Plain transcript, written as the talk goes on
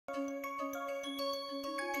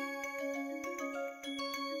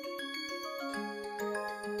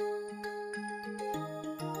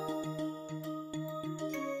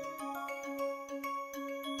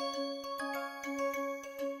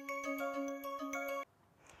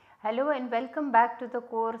Hello and welcome back to the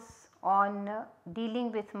course on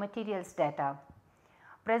dealing with materials data.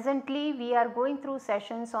 Presently we are going through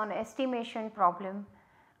sessions on estimation problem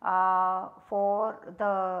for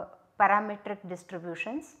the parametric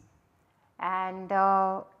distributions, and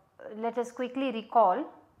let us quickly recall.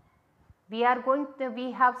 We have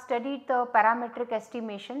studied the parametric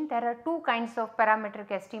estimation. There are two kinds of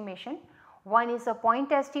parametric estimation. One is a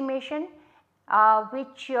point estimation,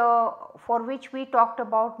 for which we talked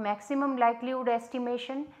about maximum likelihood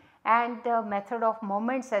estimation and the method of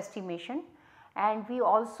moments estimation, and we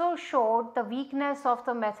also showed the weakness of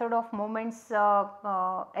the method of moments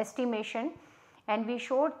estimation, and we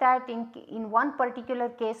showed that in one particular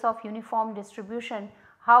case of uniform distribution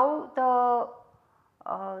how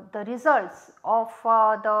the results of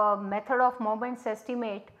the method of moments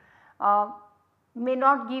estimate may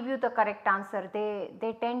not give you the correct answer.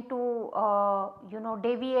 They tend to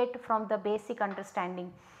deviate from the basic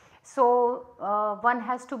understanding. So, one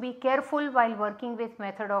has to be careful while working with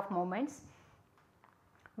method of moments.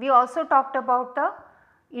 We also talked about the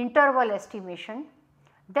interval estimation.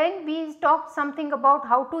 Then we talked something about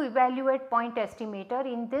how to evaluate point estimator.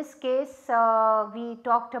 In this case we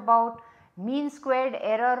talked about mean squared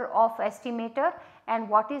error of estimator and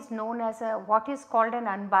what is known as what is called an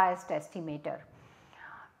unbiased estimator.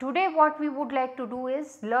 Today what we would like to do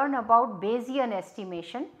is learn about Bayesian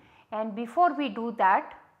estimation, and before we do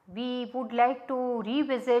that we would like to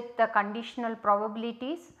revisit the conditional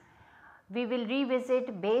probabilities. We will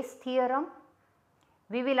revisit Bayes' theorem.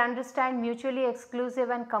 We will understand mutually exclusive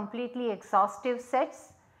and completely exhaustive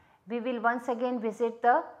sets. We will once again visit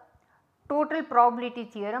the total probability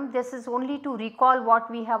theorem. This is only to recall what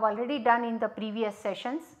we have already done in the previous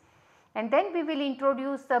sessions, and then we will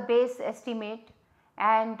introduce the Bayes estimate,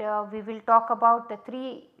 and we will talk about the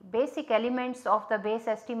three basic elements of the Bayes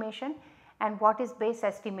estimation and what is Bayes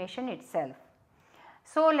estimation itself.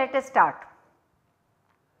 So, let us start.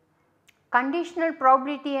 Conditional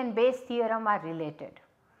probability and Bayes theorem are related.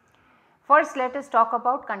 First, let us talk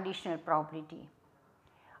about conditional probability.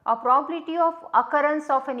 A probability of occurrence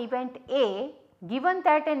of an event A given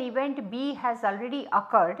that an event B has already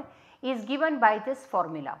occurred is given by this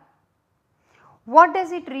formula. What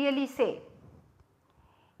does it really say?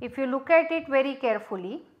 If you look at it very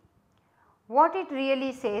carefully, what it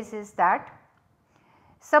really says is that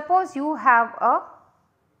suppose you have a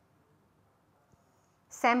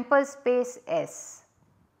sample space S.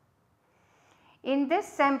 In this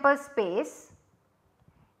sample space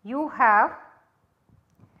you have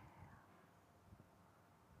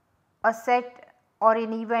a set or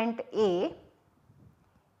an event A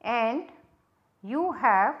and you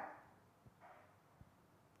have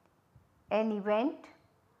an event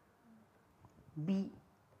B.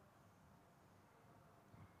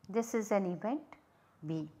 This is an event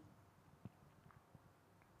B.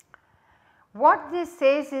 What this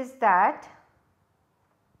says is that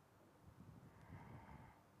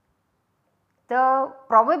the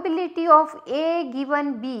probability of A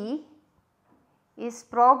given B is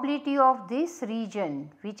probability of this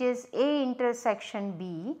region, which is A intersection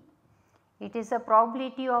B. It is a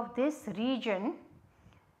probability of this region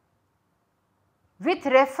with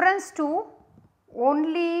reference to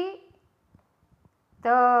only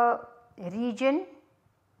the region,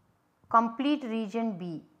 complete region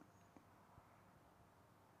B.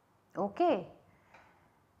 Okay.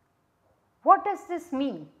 What does this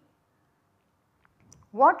mean?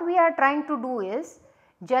 What we are trying to do is,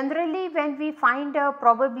 generally when we find a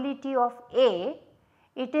probability of A,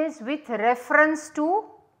 it is with reference to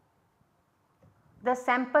the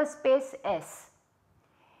sample space S.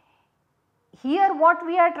 Here what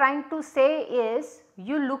we are trying to say is,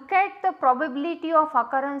 you look at the probability of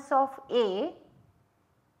occurrence of A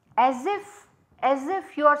as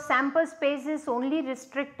if your sample space is only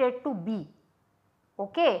restricted to B.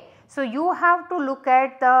 Okay. So, you have to look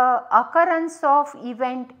at the occurrence of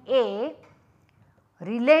event A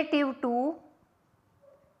relative to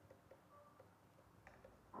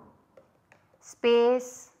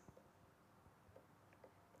space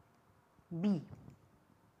B.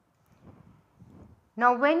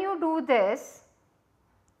 Now, when you do this,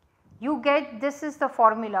 you get, this is the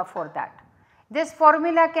formula for that. This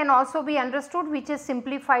formula can also be understood, which is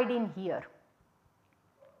simplified in here.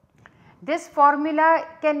 This formula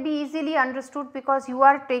can be easily understood because you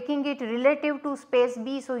are taking it relative to space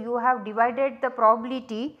B. So, you have divided the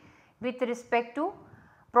probability with respect to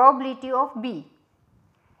probability of B.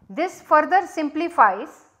 This further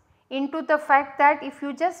simplifies into the fact that if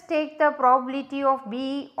you just take the probability of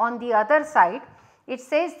B on the other side, it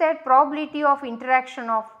says that probability of interaction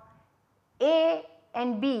of A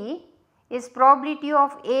and B is probability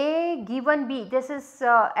of A given B. This is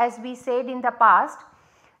as we said in the past,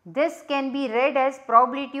 this can be read as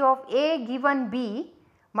probability of A given B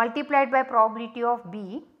multiplied by probability of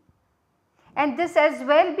B, and this as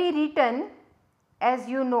well be written, as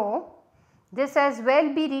you know, this as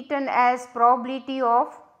well be written as probability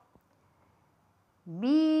of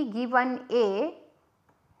B given A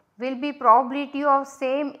will be probability of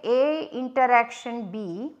same A interaction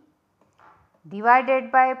B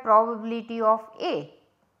divided by probability of A,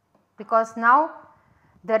 because now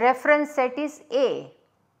the reference set is A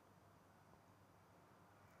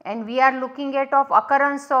and we are looking at of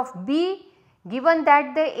occurrence of B given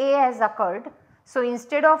that the A has occurred. So,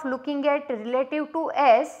 instead of looking at relative to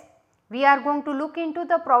S, we are going to look into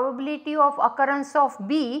the probability of occurrence of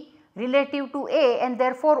B relative to A, and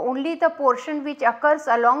therefore, only the portion which occurs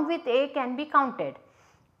along with A can be counted.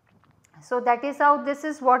 So, that is how this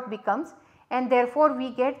is what becomes, and therefore, we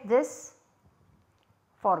get this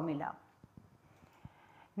formula.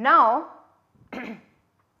 Now,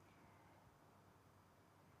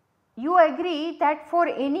 you agree that for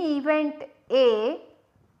any event A,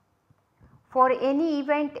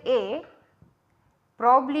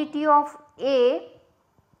 probability of A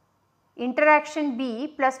interaction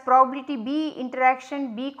B plus probability B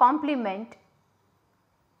interaction B complement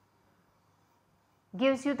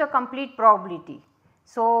gives you the complete probability.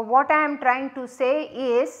 So, what I am trying to say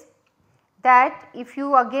is that if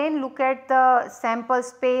you again look at the sample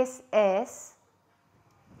space S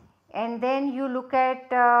and then you look at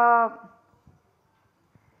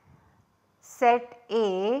set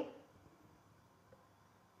A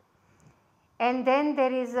and then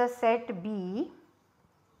there is a set B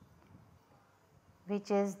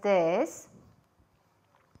which is this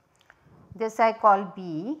I call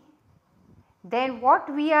B, then what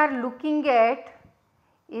we are looking at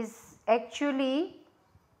is actually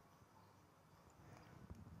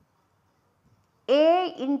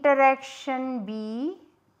A interaction B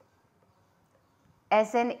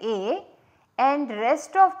as an A, and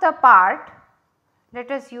rest of the part, let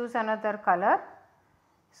us use another color.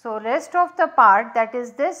 So, rest of the part, that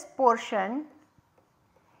is this portion,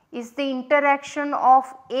 is the interaction of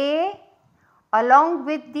A along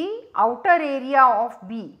with the outer area of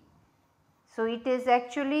B. So, it is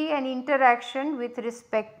actually an interaction with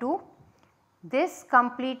respect to this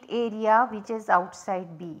complete area which is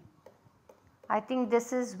outside B. I think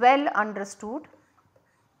this is well understood,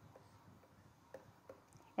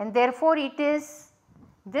 and therefore, it is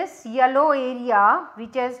this yellow area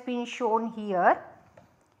which has been shown here.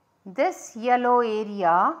 This yellow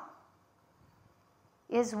area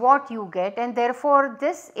is what you get, and therefore,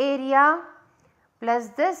 this area plus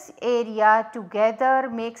this area together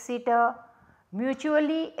makes it a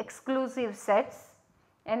mutually exclusive sets,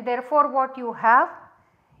 and therefore, what you have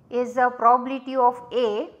is a probability of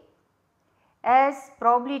A as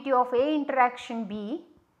probability of A interaction B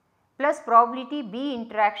plus probability B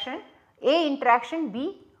interaction A interaction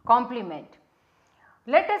B complement.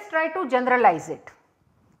 Let us try to generalize it.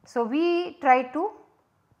 So, we try to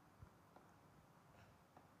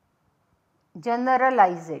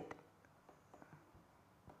generalize it.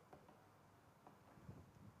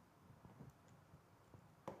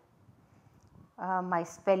 My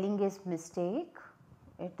spelling is mistake,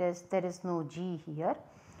 it is, there is no G here.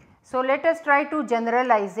 So, let us try to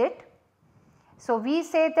generalize it. So, we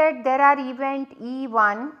say that there are event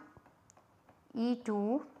E1,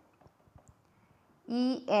 E2,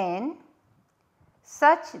 En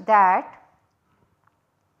such that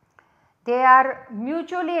they are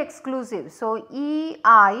mutually exclusive. So,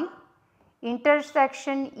 Ei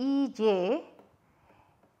intersection Ej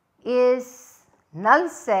is null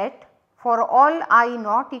set for all I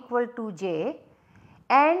not equal to j,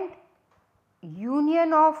 and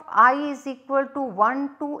union of I is equal to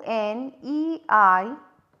 1 to n Ei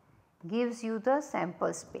gives you the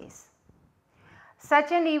sample space.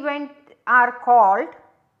 Such an event are called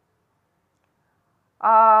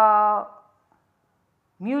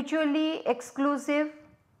mutually exclusive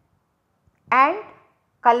and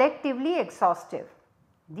collectively exhaustive.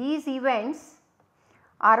 These events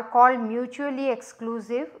are called mutually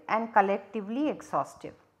exclusive and collectively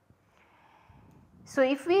exhaustive. So,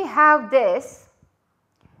 if we have this,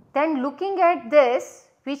 then looking at this,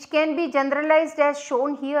 which can be generalized as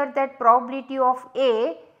shown here, that probability of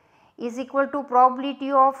A is equal to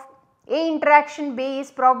probability of A interaction B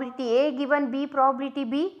is probability A given B probability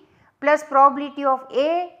B plus probability of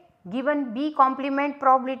A given B complement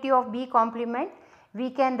probability of B complement.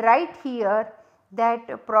 We can write here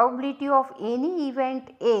that probability of any event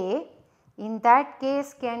A in that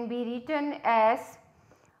case can be written as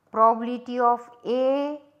probability of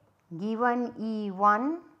A given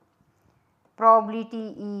E1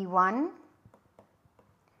 probability E1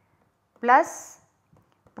 plus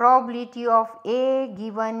probability of A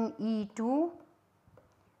given E2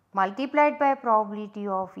 multiplied by probability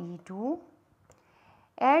of E2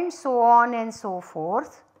 and so on and so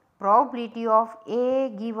forth, probability of A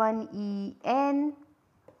given En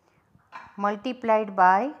multiplied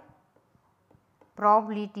by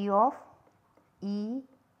probability of En.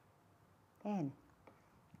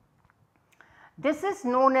 This is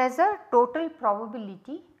known as a total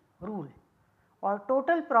probability rule or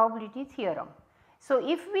total probability theorem. So,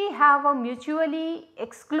 if we have a mutually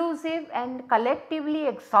exclusive and collectively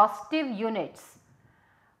exhaustive units,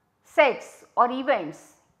 sets or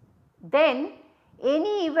events, then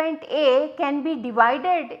any event A can be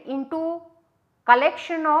divided into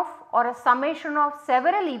collection of or a summation of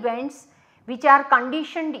several events which are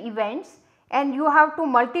conditioned events, and you have to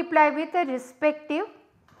multiply with the respective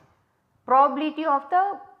probability of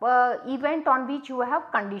the event on which you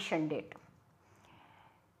have conditioned it.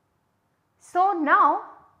 So, now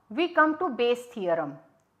we come to Bayes theorem.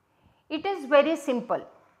 It is very simple.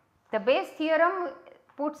 The Bayes theorem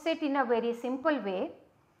puts it in a very simple way.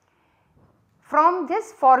 From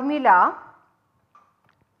this formula,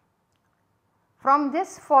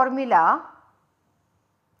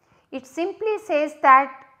 it simply says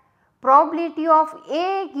that probability of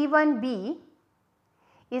A given B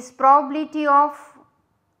is probability of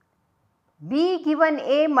B given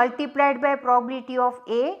A multiplied by probability of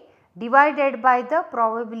A divided by the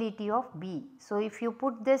probability of B. So, if you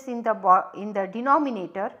put this in the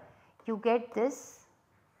denominator, you get this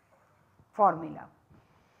formula.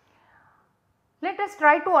 Let us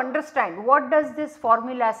try to understand what does this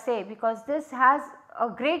formula say, because this has a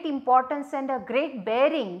great importance and a great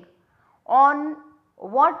bearing on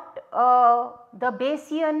what the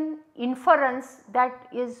Bayesian inference that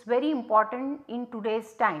is very important in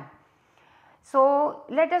today's time. So,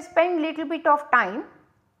 let us spend little bit of time.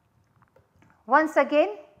 Once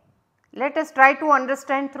again, let us try to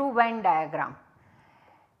understand through Venn diagram.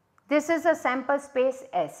 This is a sample space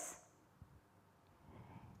S.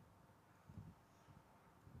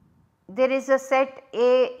 There is a set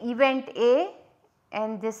A, event A,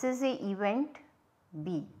 and this is a event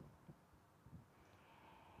B.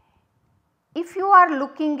 If you are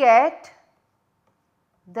looking at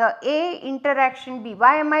the A interaction B,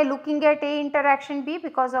 why am I looking at A interaction B?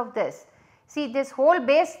 Because of this. See, this whole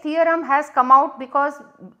Bayes theorem has come out because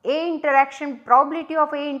probability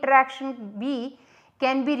of A interaction B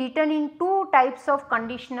can be written in two types of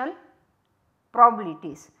conditional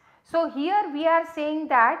probabilities. So, here we are saying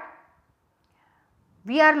that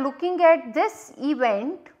we are looking at this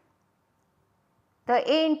event, the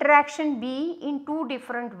A interaction B, in two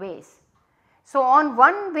different ways. So, on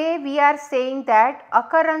one way we are saying that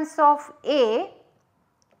occurrence of A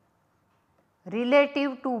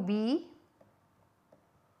relative to B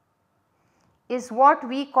is what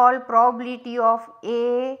we call probability of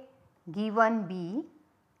A given B.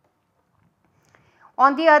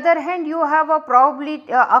 On the other hand, you have a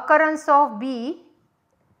probability occurrence of B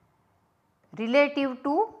relative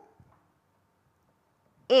to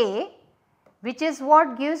A, which is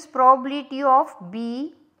what gives probability of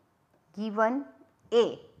B given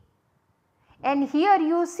A. And here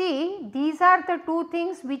you see these are the two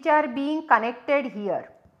things which are being connected here.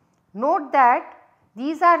 Note that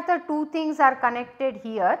these are the two things are connected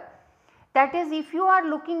here. That is, if you are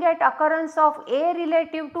looking at occurrence of A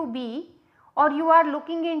relative to B or you are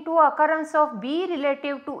looking into occurrence of B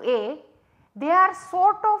relative to A, they are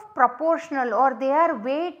sort of proportional or they are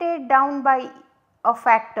weighted down by a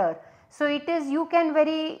factor. So, it is, you can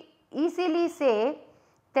very easily say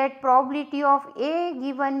that probability of A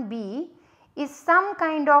given B is some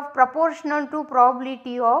kind of proportional to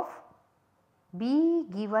probability of B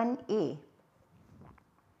given A.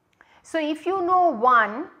 So, if you know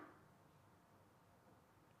one,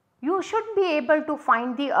 you should be able to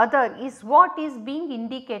find the other, is what is being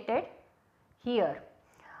indicated here.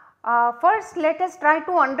 First, let us try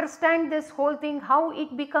to understand this whole thing, how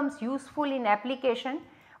it becomes useful in application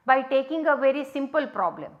by taking a very simple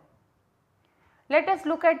problem. Let us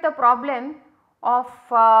look at the problem of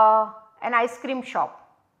an ice cream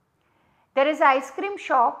shop. There is an ice cream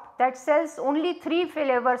shop that sells only 3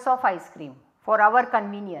 flavors of ice cream for our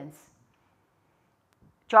convenience: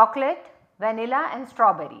 chocolate, vanilla and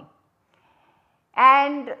strawberry.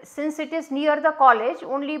 And since it is near the college,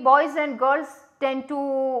 only boys and girls tend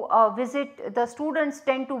to visit, the students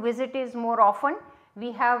tend to visit is more often.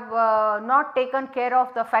 We have not taken care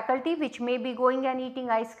of the faculty which may be going and eating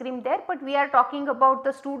ice cream there, but we are talking about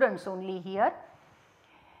the students only here.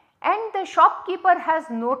 and the shopkeeper has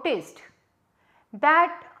noticed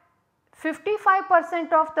that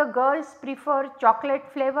 55% of the girls prefer chocolate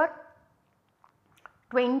flavor,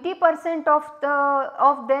 20%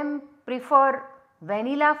 of them prefer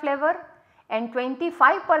vanilla flavor, and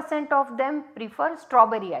 25% of them prefer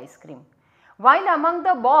strawberry ice cream. While among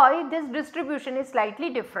the boy this distribution is slightly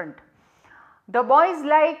different. The boys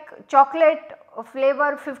like chocolate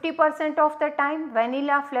flavor 50% of the time,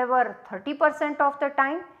 vanilla flavor 30% of the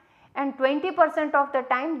time, and 20% of the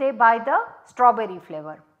time they buy the strawberry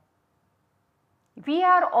flavor. We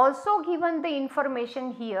are also given the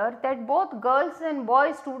information here that both girls and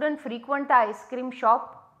boy students frequent the ice cream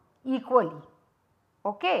shop equally.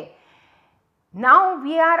 Okay. Now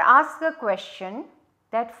we are asked a question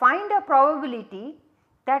that find a probability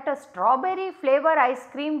that a strawberry flavor ice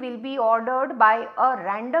cream will be ordered by a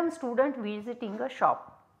random student visiting a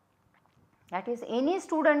shop. That is, any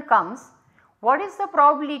student comes, what is the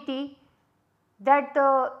probability that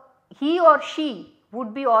he or she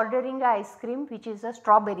would be ordering ice cream which is a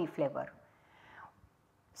strawberry flavor.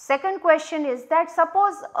 Second question is that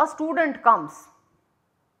suppose a student comes,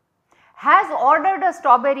 has ordered a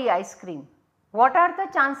strawberry ice cream, what are the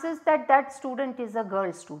chances that that student is a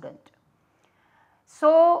girl student?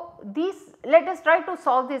 So, let us try to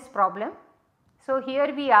solve this problem. So,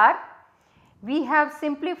 here we have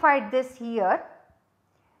simplified this here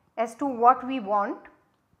as to what we want.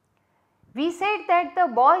 We said that the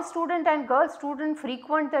boy student and girl student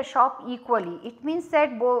frequent the shop equally. It means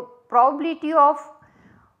that probability of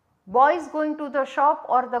boys going to the shop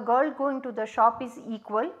or the girl going to the shop is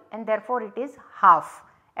equal, and therefore it is half.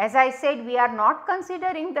 As I said, we are not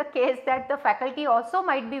considering the case that the faculty also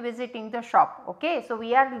might be visiting the shop. Okay. So,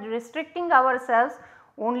 we are restricting ourselves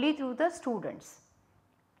only to the students.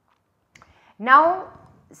 Now,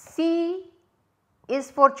 C is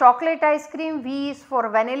for chocolate ice cream, V is for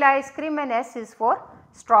vanilla ice cream, and S is for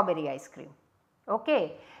strawberry ice cream.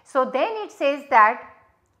 Okay. So, then it says that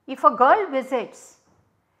if a girl visits,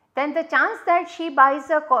 then the chance that she buys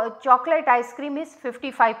a chocolate ice cream is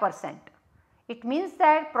 55%. It means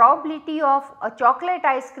that probability of a chocolate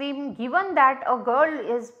ice cream given that a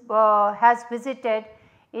girl has visited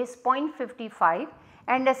is 0.55,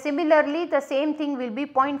 and similarly the same thing will be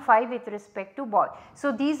 0.5 with respect to boy.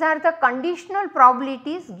 So, these are the conditional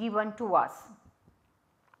probabilities given to us.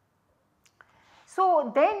 So,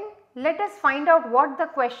 then let us find out what the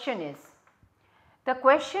question is. The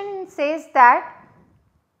question says that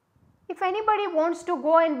if anybody wants to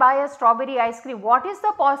go and buy a strawberry ice cream, what is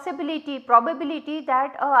the probability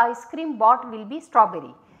that a ice cream bought will be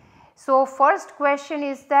strawberry? So, first question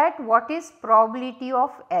is that what is probability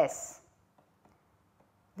of S?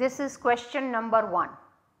 This is question number 1.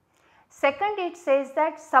 Second, it says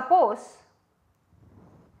that suppose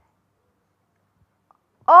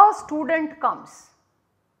a student comes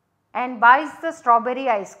and buys the strawberry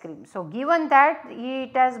ice cream. So, given that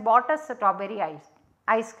it has bought a strawberry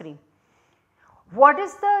ice cream, what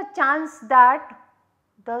is the chance that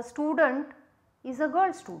the student is a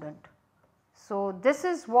girl student? So, this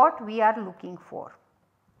is what we are looking for.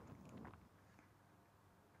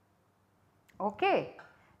 Okay.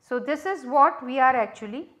 So, this is what we are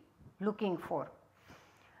actually looking for.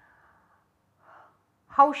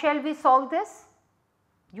 How shall we solve this?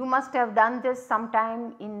 You must have done this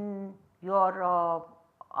sometime in your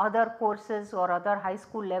other courses or other high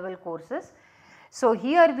school level courses. So,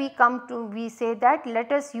 here we say that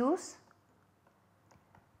let us use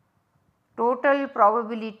total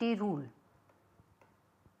probability rule.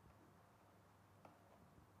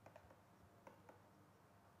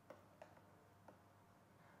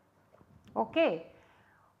 Okay.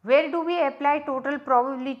 Where do we apply total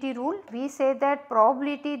probability rule? We say that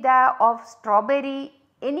probability of strawberry,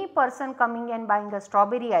 any person coming and buying a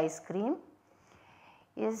strawberry ice cream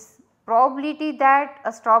is probability that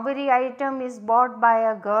a strawberry item is bought by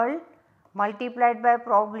a girl multiplied by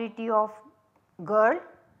probability of girl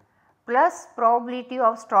plus probability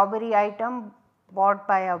of strawberry item bought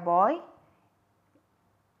by a boy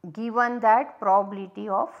given that probability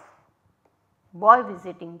of boy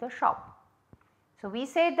visiting the shop. So, we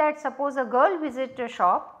say that suppose a girl visits a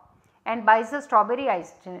shop and buys a strawberry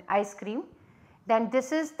ice cream, then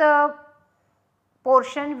this is the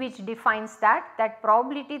portion which defines that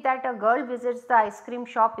probability that a girl visits the ice cream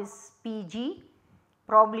shop is PG,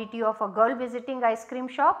 probability of a girl visiting ice cream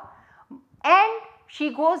shop, and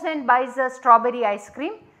she goes and buys a strawberry ice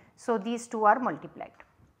cream. So, these two are multiplied.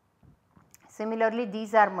 Similarly,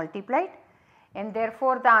 these are multiplied, and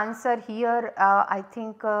therefore, the answer here I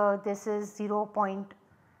think this is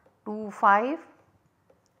 0.25,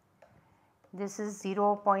 this is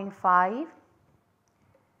 0.5,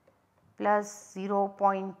 plus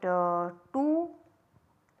 0.2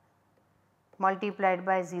 multiplied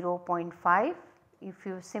by 0.5. If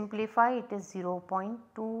you simplify, it is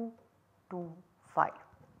 0.225.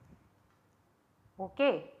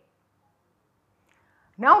 Okay.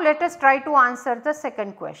 Now let us try to answer the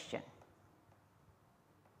second question.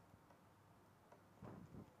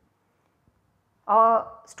 A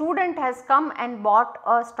student has come and bought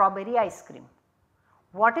a strawberry ice cream.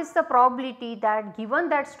 What is the probability that given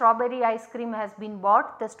that strawberry ice cream has been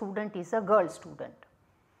bought, the student is a girl student?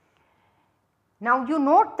 Now you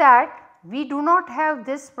note that we do not have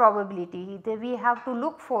this probability, we have to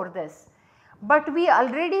look for this, but we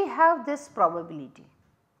already have this probability,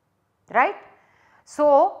 right.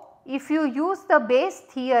 So if you use the Bayes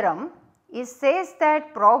theorem, it says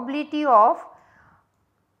that probability of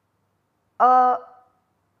a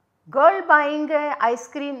girl buying a ice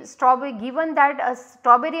cream strawberry, given that a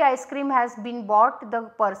strawberry ice cream has been bought, the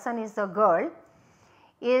person is a girl,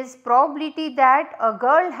 is probability that a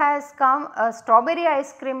girl has come, a strawberry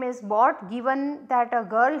ice cream is bought given that a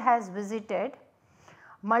girl has visited,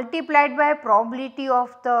 multiplied by probability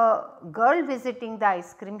of the girl visiting the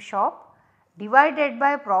ice cream shop, divided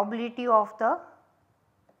by probability of the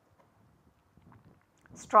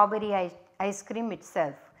strawberry ice cream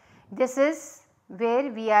itself. This is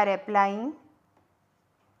where we are applying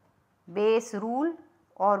Bayes rule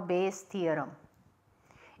or Bayes theorem,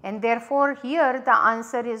 and therefore here the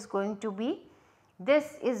answer is going to be,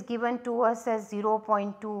 this is given to us as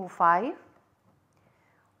 0.25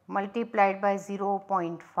 multiplied by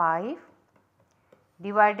 0.5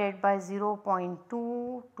 divided by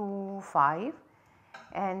 0.225,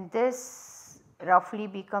 and this roughly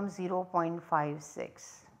becomes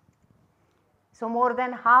 0.56. So more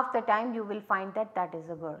than half the time you will find that that is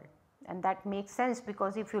a girl, and that makes sense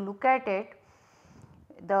because if you look at it,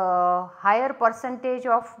 the higher percentage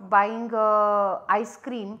of buying ice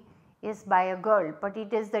cream is by a girl, but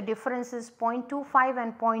it is the difference is 0.25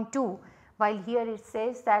 and 0.2, while here it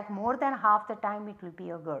says that more than half the time it will be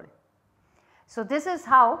a girl. So this is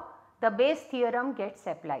how the Bayes theorem gets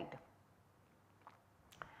applied.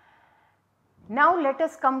 Now let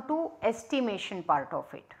us come to estimation part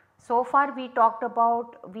of it. So far we talked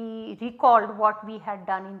about, we recalled what we had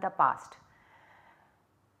done in the past.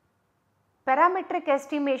 Parametric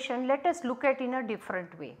estimation, let us look at in a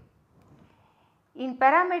different way. In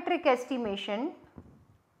parametric estimation,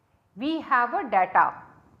 we have a data,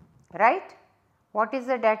 right. What is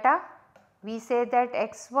the data? We say that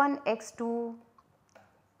x1, x2,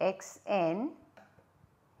 xn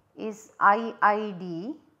is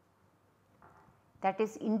IID, that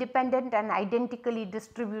is independent and identically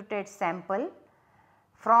distributed sample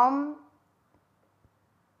from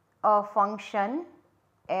a function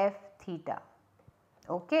f theta,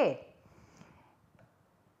 okay,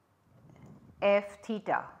 f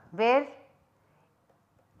theta, where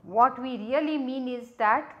what we really mean is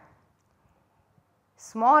that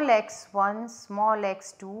small x1, small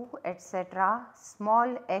x2 etc.,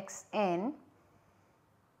 small xn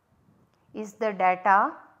is the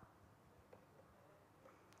data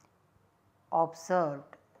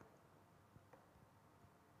observed.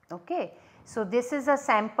 Okay. So, this is a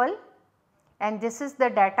sample and this is the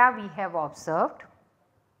data we have observed.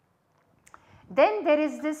 Then there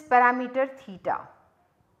is this parameter theta.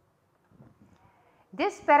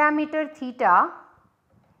 This parameter theta,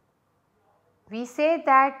 we say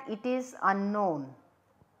that it is unknown.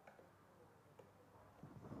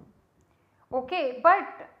 Okay,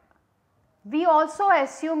 but we also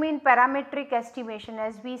assume in parametric estimation,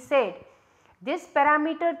 as we said, this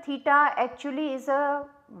parameter theta actually is a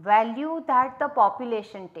value that the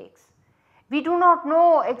population takes. We do not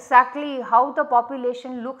know exactly how the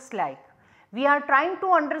population looks like. We are trying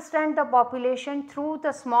to understand the population through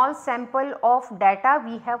the small sample of data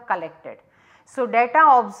we have collected. So, data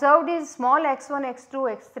observed is small x1,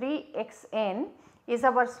 x2, x3, xn is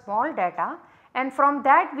our small data, and from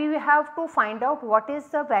that we have to find out what is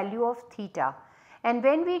the value of theta. And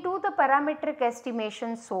when we do the parametric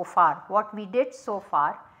estimation so far, what we did so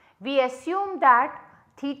far, we assume that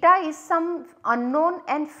theta is some unknown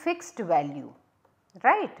and fixed value,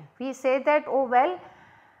 right. We say that, oh well,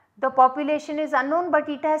 the population is unknown, but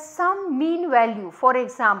it has some mean value. For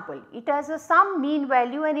example, it has some mean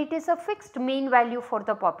value and it is a fixed mean value for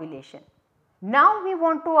the population. Now we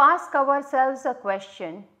want to ask ourselves a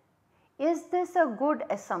question, is this a good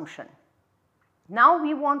assumption? Now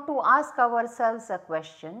we want to ask ourselves a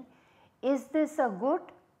question, is this a good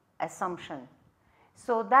assumption?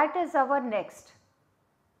 So that is our next.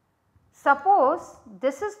 Suppose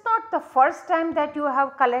this is not the first time that you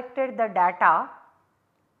have collected the data.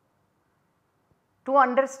 to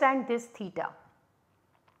understand this theta.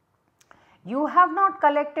 You have not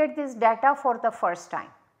collected this data for the first time.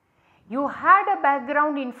 You had a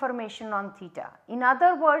background information on theta. In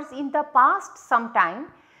other words, in the past sometime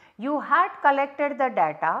you had collected the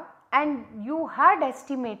data and you had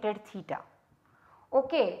estimated theta.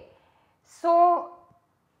 Okay. So,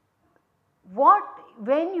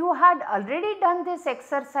 when you had already done this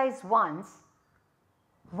exercise once,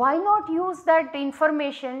 why not use that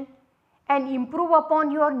information and improve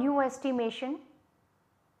upon your new estimation?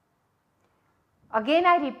 Again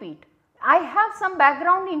I repeat, I have some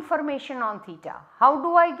background information on theta. How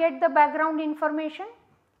do I get the background information?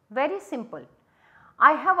 Very simple.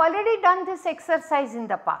 I have already done this exercise in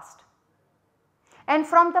the past, and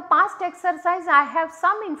from the past exercise I have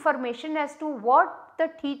some information as to what the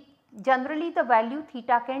generally the value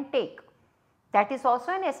theta can take. That is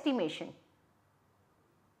also an estimation.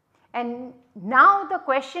 And now the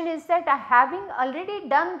question is that having already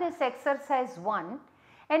done this exercise 1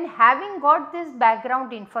 and having got this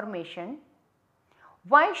background information,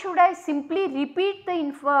 why should I simply repeat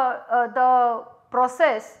the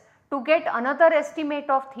process to get another estimate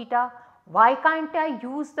of theta? Why can't I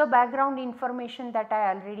use the background information that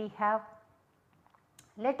I already have?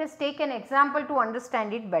 Let us take an example to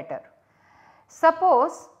understand it better.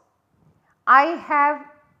 Suppose I have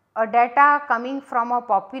a data coming from a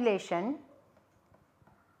population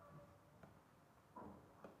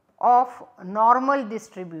of normal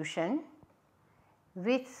distribution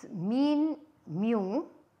with mean mu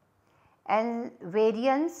and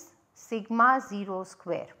variance sigma 0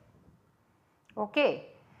 square. Okay.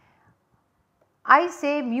 I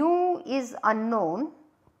say mu is unknown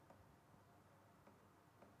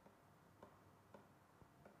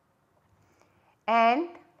and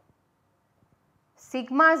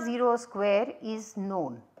sigma 0 square is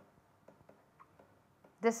known.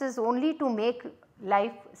 This is only to make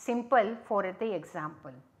life simple for the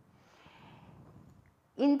example.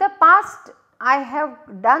 In the past I have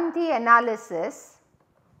done the analysis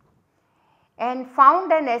and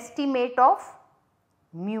found an estimate of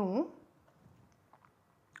mu.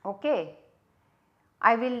 Okay.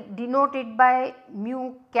 I will denote it by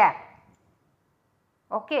mu cap.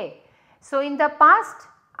 Okay. So, in the past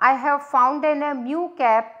I have found a mu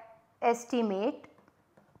cap estimate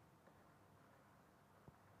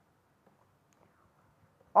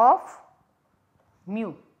of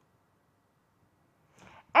mu,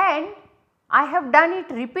 and I have done it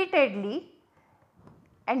repeatedly,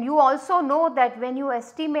 and you also know that when you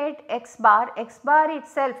estimate x bar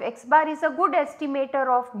itself, x bar is a good estimator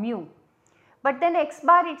of mu, but then x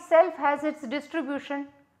bar itself has its distribution.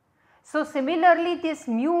 So, similarly this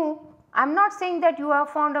mu, I am not saying that you have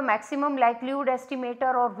found a maximum likelihood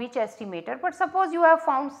estimator or which estimator, but suppose you have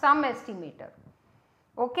found some estimator.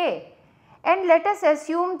 Okay. And let us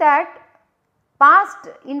assume that past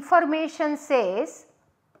information says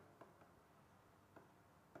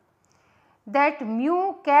that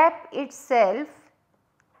mu cap itself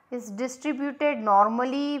is distributed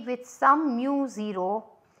normally with some mu 0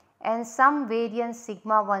 and some variance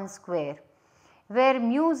sigma 1 square, where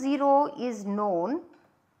mu 0 is known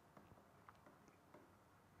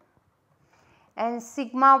and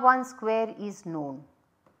sigma 1 square is known.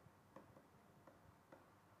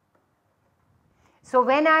 So,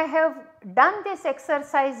 when I have done this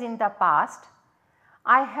exercise in the past,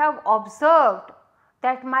 I have observed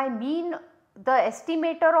that my mean, the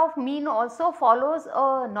estimator of mean also follows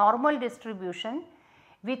a normal distribution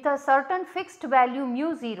with a certain fixed value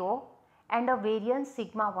mu 0 and a variance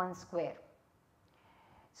sigma 1 square.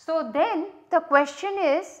 So, then the question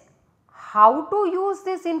is how to use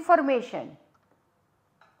this information,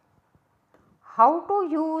 how to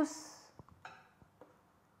use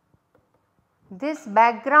this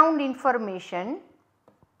background information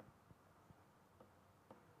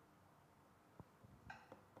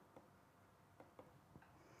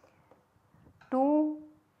to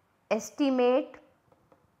estimate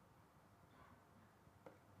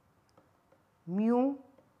mu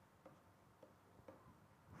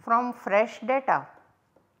from fresh data.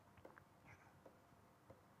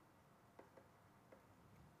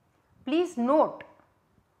 Please note,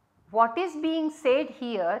 what is being said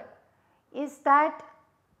here is that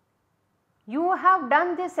you have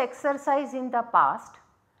done this exercise in the past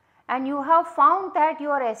and you have found that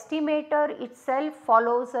your estimator itself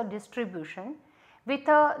follows a distribution with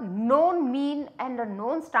a known mean and a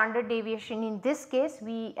known standard deviation. In this case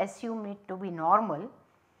we assume it to be normal,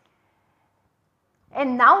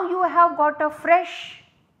 and now you have got a fresh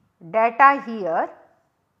data here.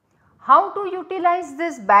 How to utilize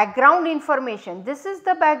this background information? This is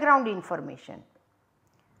the background information.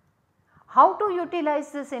 how to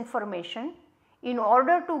utilize this information in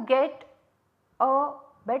order to get a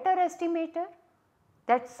better estimator.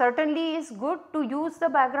 That certainly is good to use the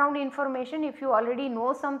background information. If you already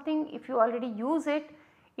know something, if you already use it,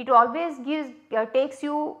 it always takes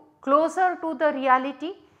you closer to the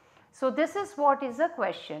reality. So, this is what is the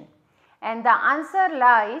question, and the answer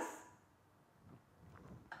lies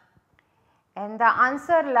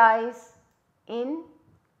in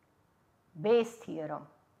Bayes theorem.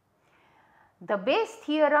 The Bayes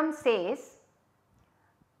theorem says,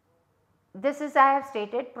 this is I have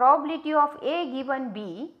stated, probability of A given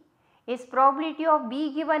B is probability of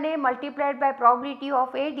B given A multiplied by probability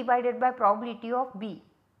of A divided by probability of B.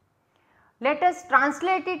 Let us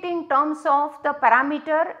translate it in terms of the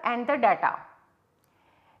parameter and the data.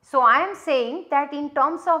 So, I am saying that in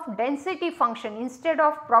terms of density function, instead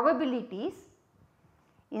of probabilities,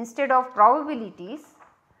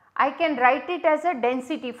 I can write it as a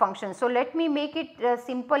density function. So, let me make it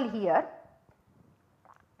simple here.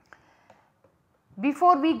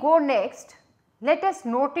 Before we go next, let us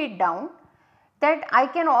note it down that I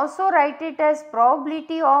can also write it as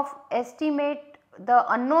probability of estimate the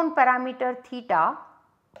unknown parameter theta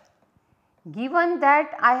given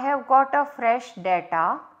that I have got a fresh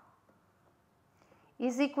data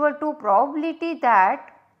is equal to probability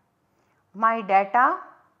that my data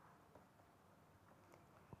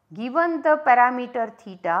given the parameter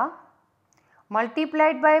theta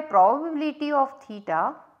multiplied by probability of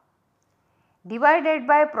theta divided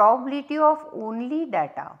by probability of only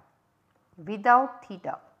data without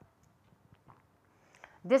theta.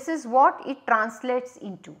 This is what it translates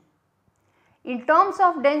into. In terms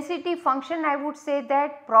of density function, I would say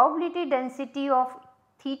that probability density of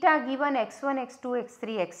theta given x1, x2,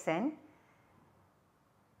 x3, xn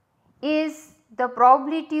is the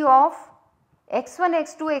probability of x1,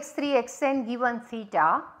 x2, x3, xn given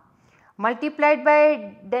theta multiplied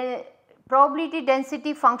by the probability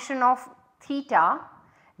density function of theta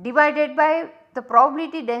divided by the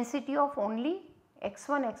probability density of only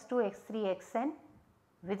x1, x2, x3, xn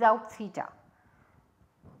without theta.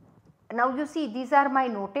 Now you see these are my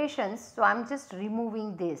notations, so I am just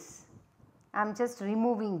removing this,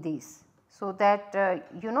 so that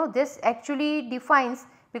you know this actually defines,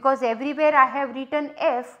 because everywhere I have written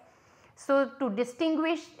f. So, to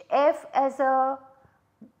distinguish f as a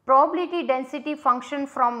probability density function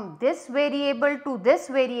from this variable to this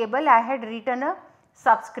variable, I had written a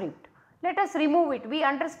subscript. Let us remove it. We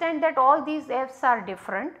understand that all these f's are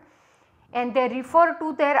different and they refer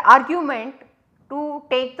to their argument to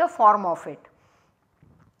take the form of it.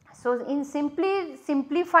 So, in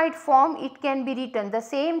simplified form it can be written, the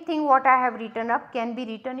same thing what I have written up can be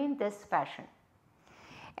written in this fashion,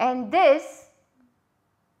 and this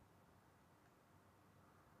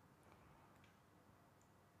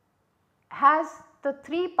has the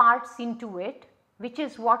three parts into it, which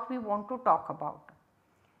is what we want to talk about.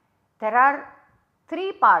 There are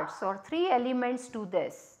three parts or three elements to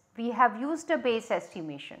this. We have used a Bayes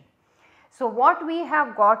estimation. So, what we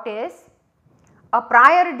have got is a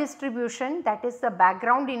prior distribution, that is the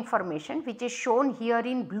background information, which is shown here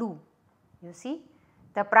in blue. You see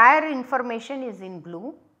the prior information is in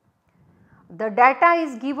blue, the data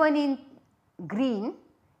is given in green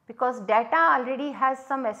because data already has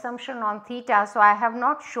some assumption on theta. So, I have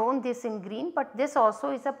not shown this in green, but this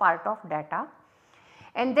also is a part of data.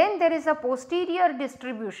 And then there is a posterior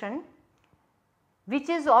distribution which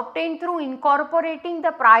is obtained through incorporating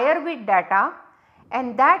the prior with data,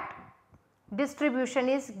 and that distribution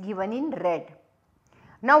is given in red.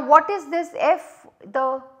 Now, what is this f?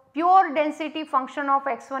 The pure density function of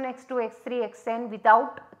x1, x2, x3, xn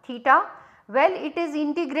without theta? Well, it is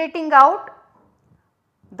integrating out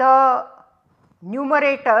the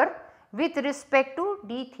numerator with respect to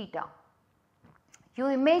d theta. You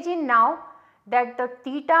imagine now that the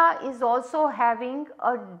theta is also having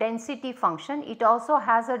a density function, it also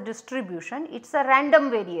has a distribution, it is a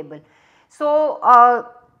random variable. So,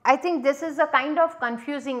 I think this is a kind of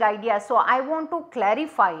confusing idea. So, I want to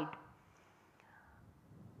clarify it.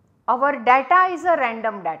 Our data is a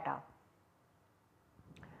random data.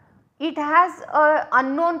 It has an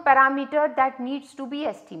unknown parameter that needs to be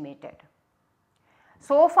estimated.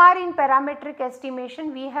 So far in parametric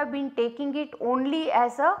estimation, we have been taking it only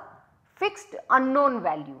as a fixed unknown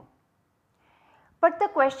value. But the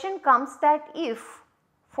question comes that if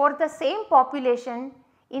for the same population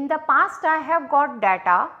in the past I have got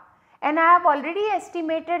data and I have already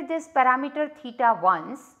estimated this parameter theta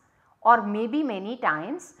once or maybe many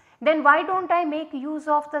times, then why do not I make use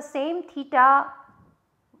of the same theta,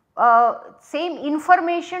 same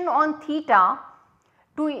information on theta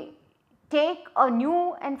to take a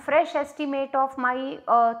new and fresh estimate of my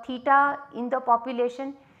theta in the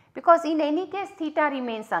population, because in any case theta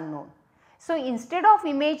remains unknown. So, instead of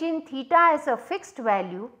imagining theta as a fixed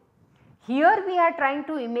value, here we are trying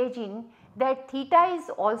to imagine that theta is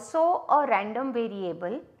also a random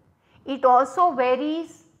variable. It also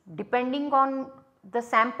varies depending on the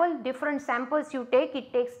sample, different samples you take,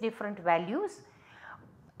 it takes different values.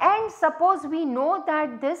 And suppose we know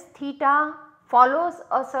that this theta follows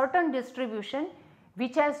a certain distribution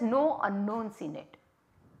which has no unknowns in it.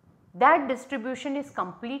 That distribution is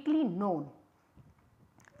completely known.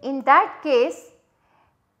 In that case,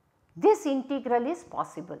 this integral is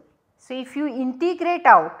possible. So, if you integrate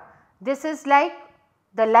out, this is like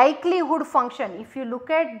the likelihood function. If you look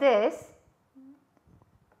at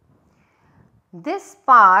this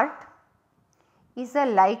part is a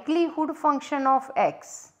likelihood function of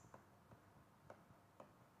x.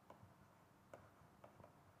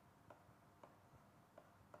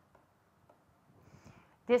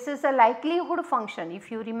 This is a likelihood function. If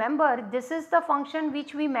you remember, this is the function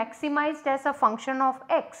which we maximized as a function of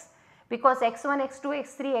x, because x1, x2,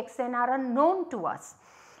 x3, xn are unknown to us.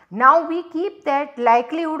 Now we keep that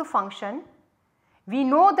likelihood function, we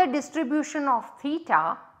know the distribution of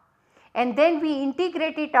theta, and then we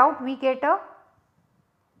integrate it out, we get a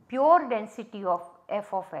pure density of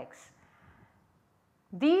f of x.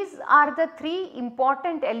 These are the three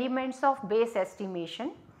important elements of Bayes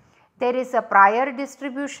estimation. There is a prior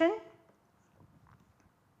distribution,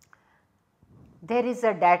 there is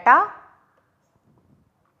a data,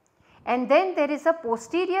 and then there is a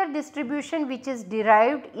posterior distribution which is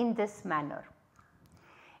derived in this manner.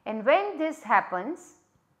 And when this happens,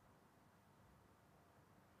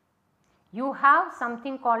 you have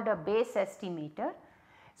something called a Bayes estimator.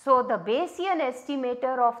 So, the Bayesian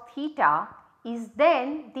estimator of theta is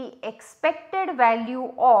then the expected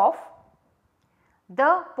value of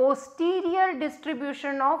the posterior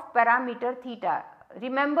distribution of parameter theta.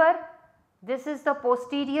 Remember, this is the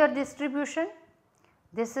posterior distribution,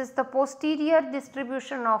 this is the posterior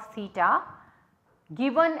distribution of theta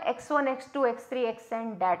given x1, x2, x3,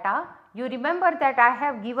 xn data. You remember that I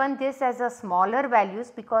have given this as a smaller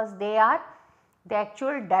values because they are the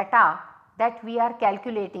actual data that we are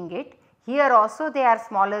calculating it. Here also they are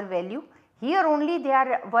smaller value, here only they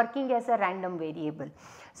are working as a random variable.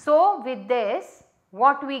 So, with this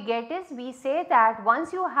what we get is, we say that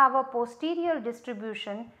once you have a posterior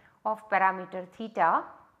distribution of parameter theta,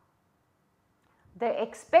 the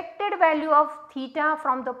expected value of theta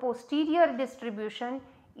from the posterior distribution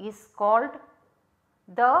is called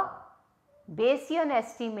the Bayesian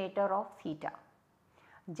estimator of theta.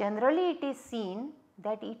 Generally it is seen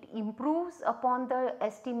that it improves upon the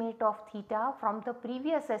estimate of theta from the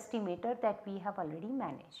previous estimator that we have already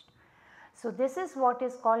managed. So, this is what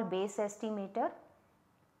is called Bayes estimator.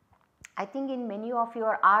 I think in many of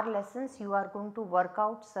your R lessons you are going to work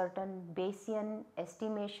out certain Bayesian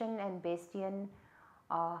estimation and Bayesian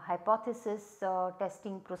hypothesis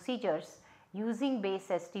testing procedures using Bayes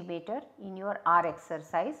estimator in your R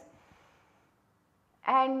exercise.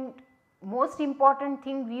 And most important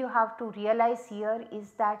thing we have to realize here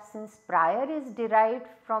is that since prior is derived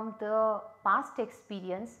from the past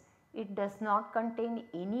experience, it does not contain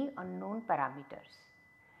any unknown parameters.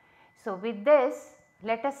 So, with this,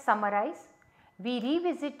 let us summarize. We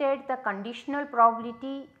revisited the conditional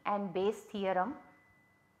probability and Bayes theorem.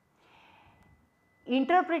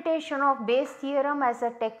 Interpretation of Bayes theorem as a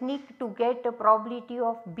technique to get a probability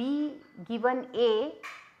of B given A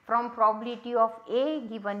from probability of A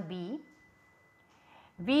given B.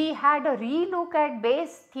 We had a relook at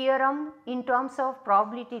Bayes theorem in terms of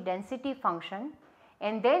probability density function,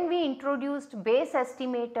 and then we introduced Bayes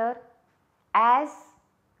estimator as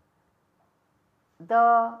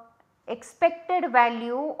the expected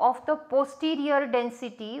value of the posterior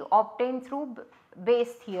density obtained through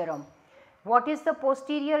Bayes theorem. What is the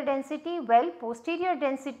posterior density? Well, posterior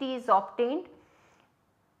density is obtained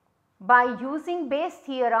by using Bayes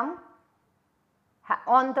theorem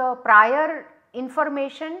on the prior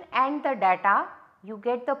information and the data. You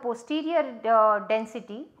get the posterior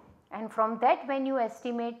density, and from that when you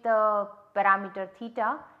estimate the parameter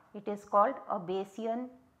theta, it is called a Bayesian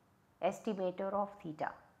estimator of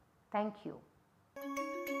theta. Thank you.